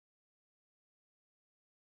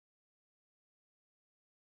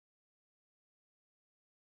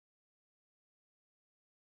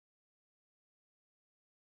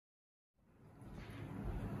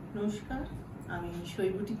নমস্কার, আমি শই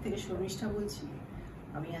বুটিক থেকে শর্মিষ্ঠা বলছি।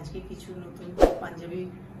 আমি আজকে কিছু নতুন পাঞ্জাবি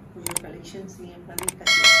পুজোর কালেকশনস নিয়ে আপনাদের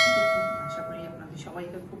কাছে এসেছি। আশা করি আপনাদের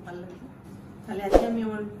সবাইকে খুব ভালো লাগবে। তাহলে আজকে আমি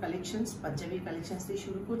আমার পাঞ্জাবি কালেকশনস দিয়ে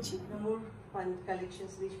শুরু করছি।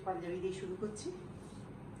 কালেকশনস দিয়ে পাঞ্জাবি দিয়ে শুরু করছি।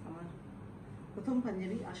 আমার প্রথম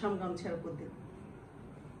পাঞ্জাবি আসাম গামছার উপর দিয়ে।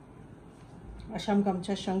 আসাম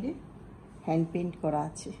গামছার সঙ্গে হ্যান্ড পেইন্ট করা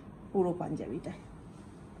আছে পুরো পাঞ্জাবিটা,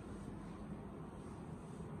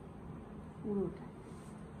 পুরোটা।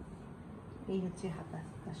 এই হচ্ছে হাতার,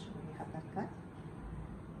 তার সঙ্গে হাতার কাজ।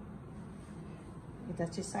 এটা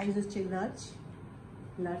হচ্ছে সাইজ হচ্ছে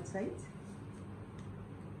লার্জ সাইজ।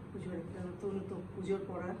 পুজোর একটা নতুন পুজোর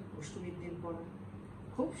পরার, অষ্টমীর দিন পরার,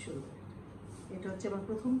 খুব সুন্দর। এটা হচ্ছে আমার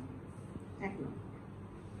প্রথম 1 নম্বর।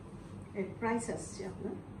 এর প্রাইস আসছে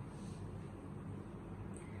আপনার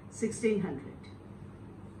 1600।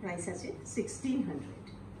 প্রাইস আছে 1600।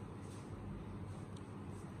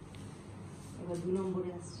 এবার 2 নম্বরে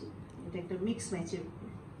আসছি। এটা একটা মিক্স ম্যাচের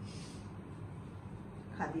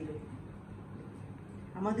খাদির।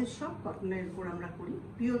 আমাদের সব কটনের উপর আমরা করি,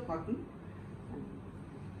 পিওর কটন,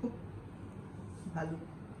 খুব ভালো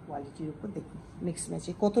কোয়ালিটির উপর। দেখুন মিক্স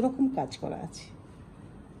ম্যাচে কত রকম কাজ করা আছে,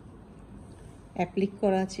 অ্যাপ্লিক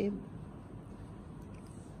করা আছে,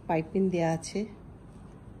 পাইপিং দেওয়া আছে,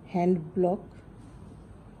 হ্যান্ড ব্লক,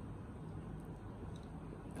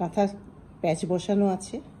 কাঁথা প্যাচ বসানো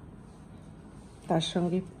আছে, তার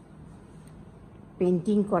সঙ্গে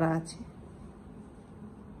পেন্টিং করা আছে,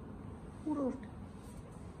 পুরো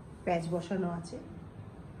প্যাচ বসানো আছে,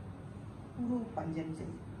 পুরো পাঞ্জাবি।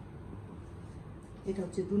 এটা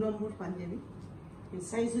হচ্ছে 2 নম্বর পাঞ্জাবি। এর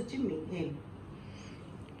সাইজ হচ্ছে এম।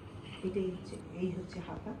 এই হচ্ছে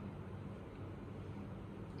হাতা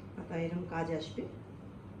এরকম কাজ আসবে।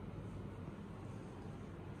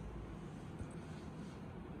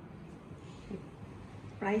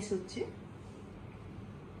 প্রাইস হচ্ছে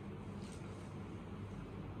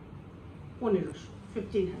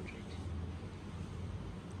 1500।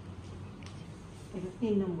 এবার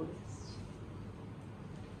 3 নম্বরে আসছে।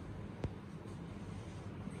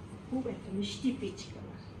 খুব একটা মিষ্টি পিচ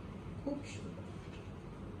কালার, খুব সুন্দর।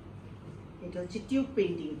 এটা হচ্ছে টিউব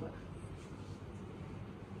পেন্টিং করা।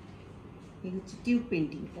 এই হচ্ছে টিউব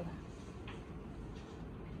পেন্টিং করা।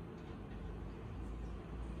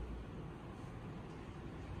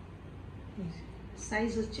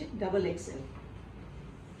 সাইজ হচ্ছে XXL।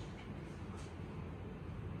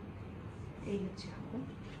 এই হচ্ছে হাতা।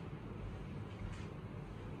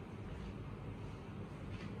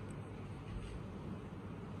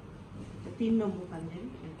 3 নম্বর পাঞ্জাবি।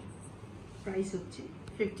 প্রাইস হচ্ছে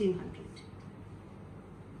 1500।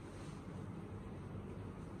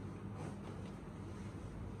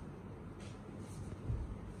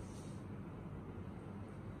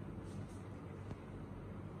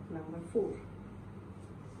 নাম্বার 4।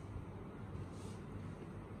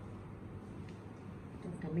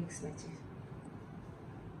 একটা মিক্স ম্যাচে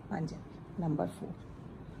পাঞ্জাবি নাম্বার 4।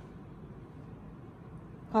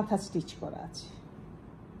 কাঁথা স্টিচ করা আছে,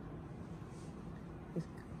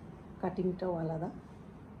 কাটিংটাও আলাদা,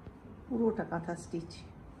 পুরোটা কাঁথা স্টিচ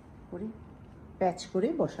করে প্যাচ করে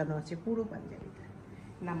বসানো আছে পুরো পাঞ্জাবিটা।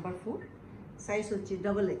 নাম্বার 4। সাইজ হচ্ছে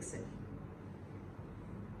XXL।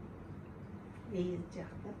 এই হচ্ছে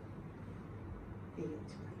হাতা, এই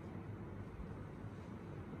হচ্ছে।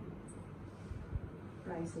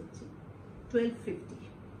 প্রাইস হচ্ছে 1250।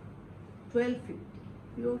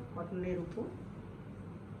 পিওর কটনের উপর,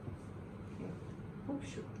 খুব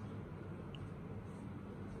সুন্দর।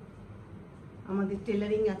 আমাদের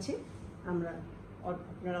টেলারিং আছে, আপনারা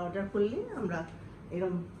অর্ডার করলে আমরা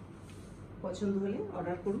এরকম পছন্দ হলে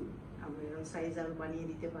অর্ডার করুন, আমরা এরকম সাইজ আরো বানিয়ে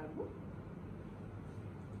দিতে পারবো।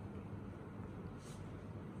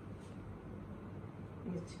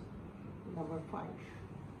 নাম্বার 5।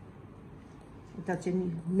 এটা হচ্ছে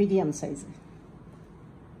মিডিয়াম সাইজের।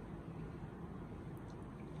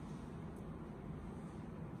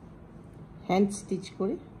 হ্যান্ড স্টিচ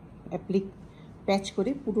করে প্যাচ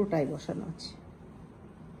করে পুরোটাই বসানো আছে।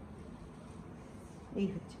 এই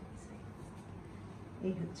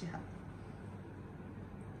হচ্ছে হাত।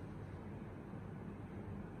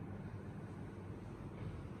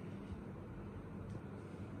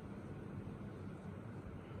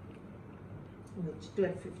 হচ্ছে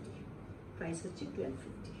 1250। প্রাইস হচ্ছে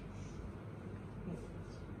 1250।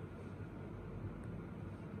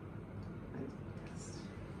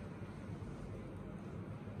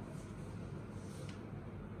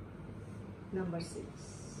 Number 6।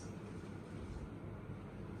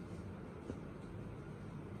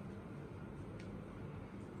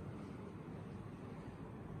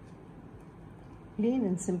 plain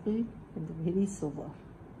and simple and very sober.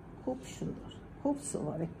 খুব সুন্দর, খুব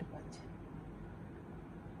সোবার একটা পাঞ্জাবি,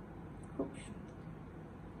 খুব সুন্দর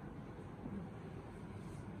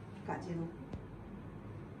কাজের উপর।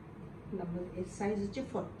 নাম্বার এর সাইজ হচ্ছে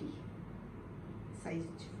 40, সাইজ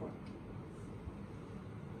হচ্ছে 40,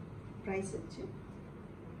 প্রাইস হচ্ছে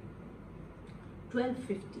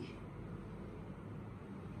 1250,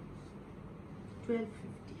 1250।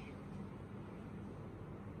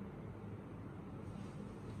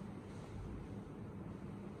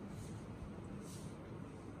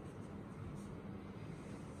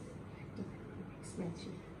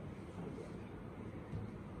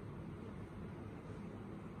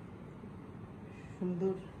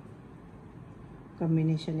 সুন্দর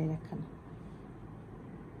কম্বিনেশনের একখানা,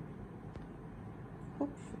 খুব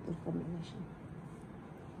সুন্দর কম্বিনেশন,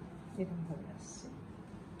 এরকম ভাবে আসছে।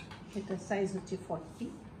 এটা সাইজ হচ্ছে 40,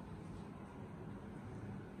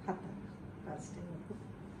 হাতা কাজটার উপর।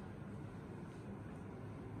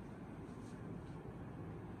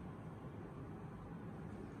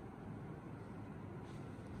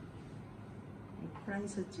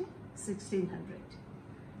 প্রাইস হচ্ছে 1600,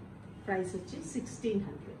 প্রাইস হচ্ছে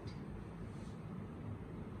 1600।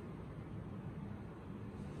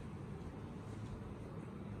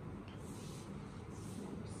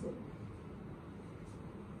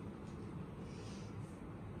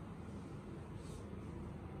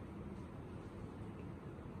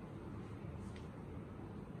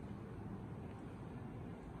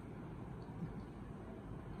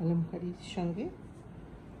 কলমকারীর সঙ্গে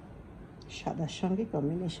সাদার সঙ্গে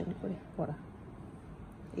কম্বিনেশন করে করা,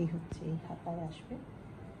 এই হচ্ছে এই হাতায় আসবে।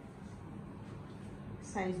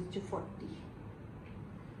 সাইজ হচ্ছে 40,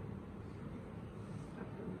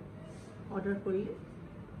 অর্ডার করলে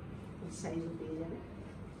এই সাইজও পেয়ে যাবে।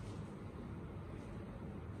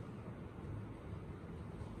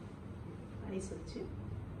 প্রাইস হচ্ছে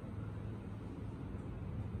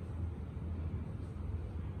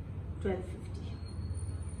 1250।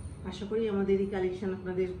 আশা করি আমাদের এই কালেকশন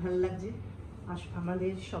আপনাদের ভালো লাগছে।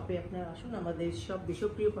 আমাদের শপে আপনারা আসুন, আমাদের শপ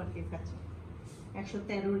বিশ্বপ্রিয় পার্কের কাছে,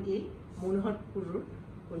 113A মনোহর পুকুর রোড,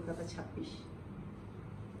 কলকাতা 26।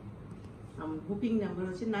 আমার বুকিং নাম্বার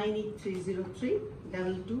হচ্ছে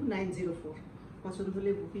 9830322904। পছন্দ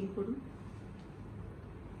হলে বুকিং করুন।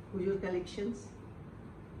 পুজোর কালেকশনস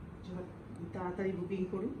তাড়াতাড়ি বুকিং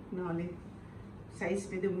করুন, নাহলে সাইজ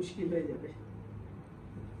পেতে মুশকিল হয়ে যাবে।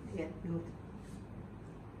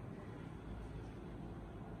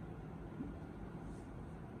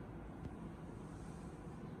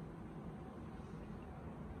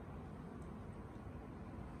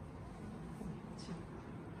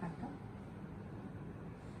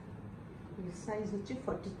 সাইজ হচ্ছে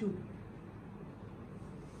 42,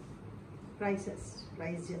 প্রাইস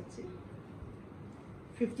যাচ্ছে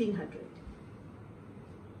 1500।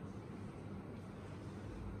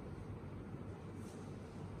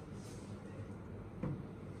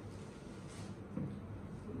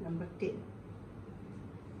 নাম্বার 10,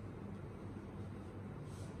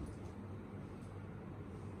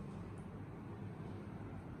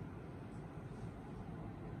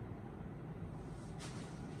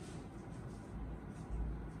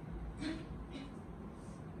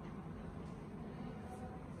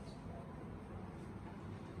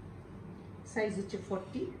 সাইজ হচ্ছে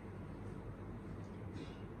 40,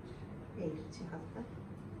 এই হচ্ছে হাতটা,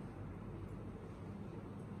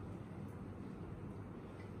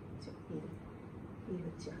 এই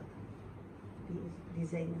হচ্ছে হাতা,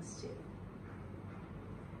 ডিজাইন আসছে।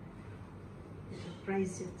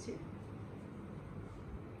 প্রাইস যাচ্ছে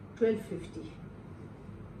 1250।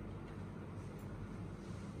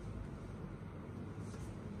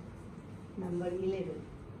 নাম্বার 11,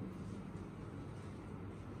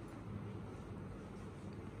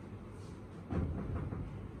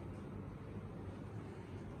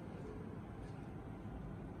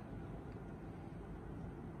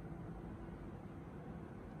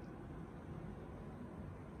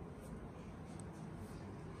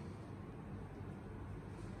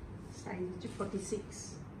 সাইজ হচ্ছে 46,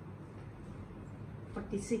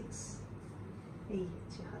 46, এই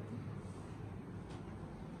হচ্ছে হাতে।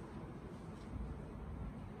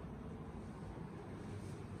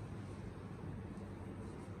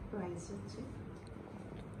 প্রাইস হচ্ছে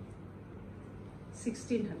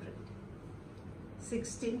 1600,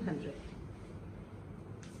 1600।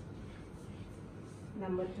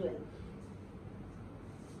 নাম্বার 12,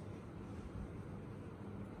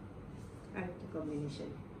 আরেকটা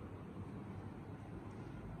কম্বিনেশন।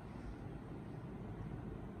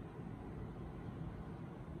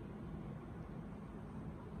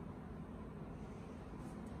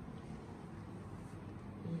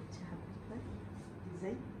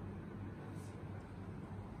 ডিজাইন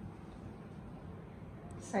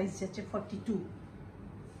সাইজ যাচ্ছে 42,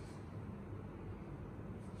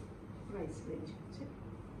 প্রাইস রেঞ্জ হচ্ছে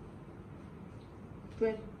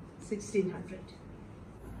 1600।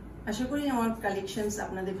 আশা করি আমার কালেকশনস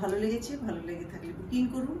আপনাদের ভালো লেগেছে। ভালো লেগে থাকলে বুকিং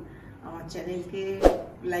করুন, আমার চ্যানেলকে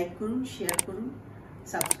লাইক করুন, শেয়ার করুন,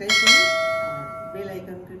 সাবস্ক্রাইব করুন, আর বেল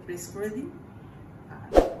আইকনকে প্রেস করে দিন।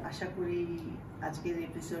 আর আশা করি আজকের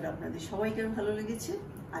এপিসোড আপনাদের সবাইকে ভালো লেগেছে।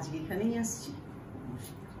 আজকে এখানেই আসছি।